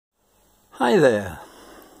Hi there,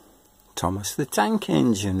 Thomas the Tank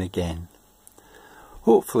Engine again.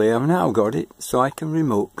 Hopefully I've now got it so I can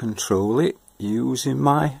remote control it using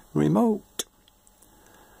my remote.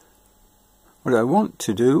 What I want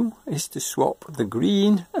to do is to swap the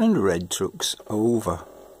green and red trucks over.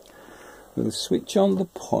 We'll switch on the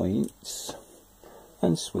points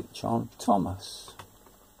and switch on Thomas.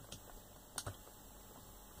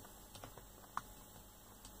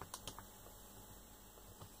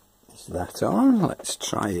 Is that on? Let's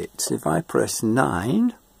try it. If I press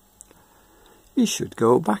 9, he should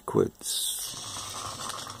go backwards.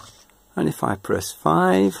 And if I press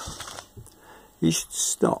 5, he should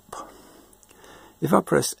stop. If I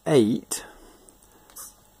press 8,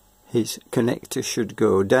 his connector should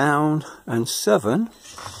go down, and 7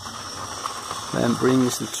 then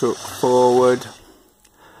brings the truck forward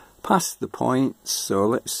past the points. So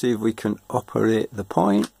let's see if we can operate the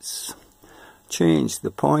points. Change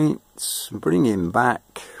the points, bring him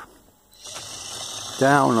back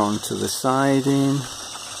down onto the siding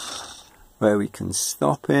where we can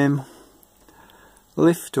stop him,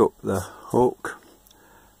 lift up the hook,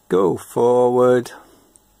 go forward,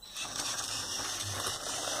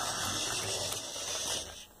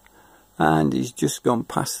 and he's just gone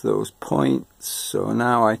past those points, so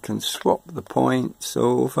now I can swap the points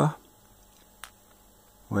over.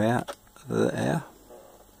 Where? There.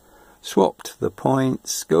 Swapped the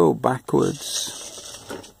points, go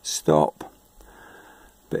backwards, stop,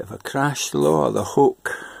 bit of a crash, lower the hook,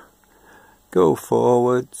 go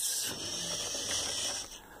forwards,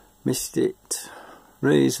 missed it,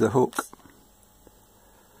 raise the hook,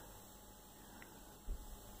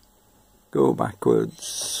 go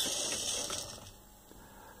backwards,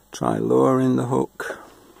 try lowering the hook,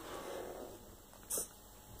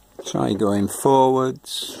 try going forwards,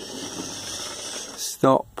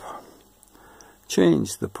 stop,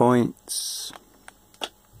 change the points,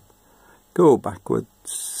 go backwards,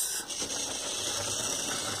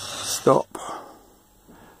 stop,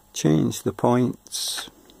 change the points,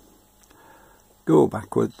 go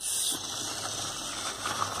backwards,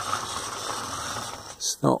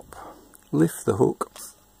 stop, lift the hook,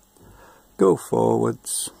 go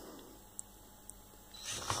forwards,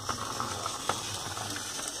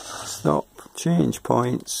 stop, change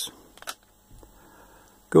points,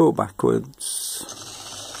 go backwards,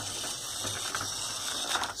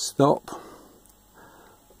 stop,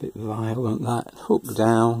 bit violent that, hook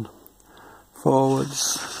down,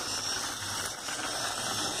 forwards,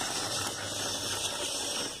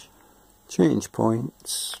 change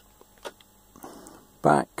points,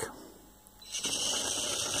 back,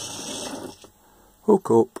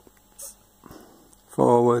 hook up,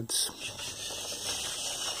 forwards,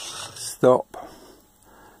 stop,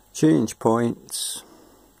 change points,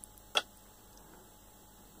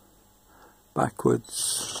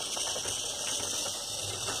 backwards,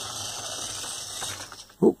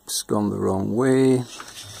 oops, gone the wrong way,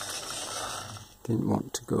 didn't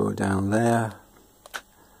want to go down there,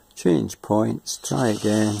 change points, try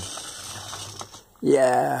again,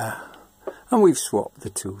 yeah, and we've swapped the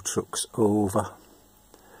two trucks over.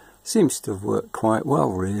 Seems to have worked quite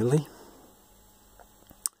well really.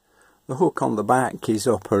 The hook on the back is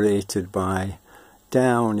operated by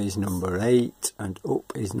down is number 8 and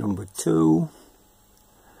up is number 2,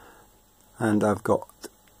 and I've got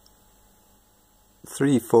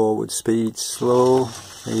 3 forward speeds, slow,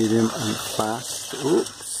 medium and fast,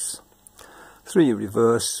 oops, 3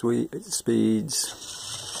 reverse speeds,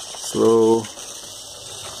 slow,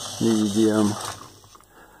 medium,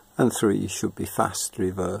 and 3 should be fast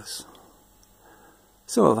reverse.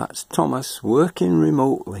 So that's Thomas working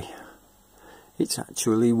remotely. It's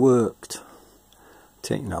actually worked.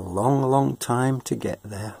 Taken a long time to get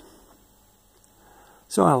there.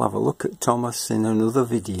 So I'll have a look at Thomas in another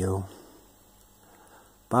video.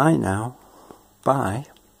 Bye now. Bye.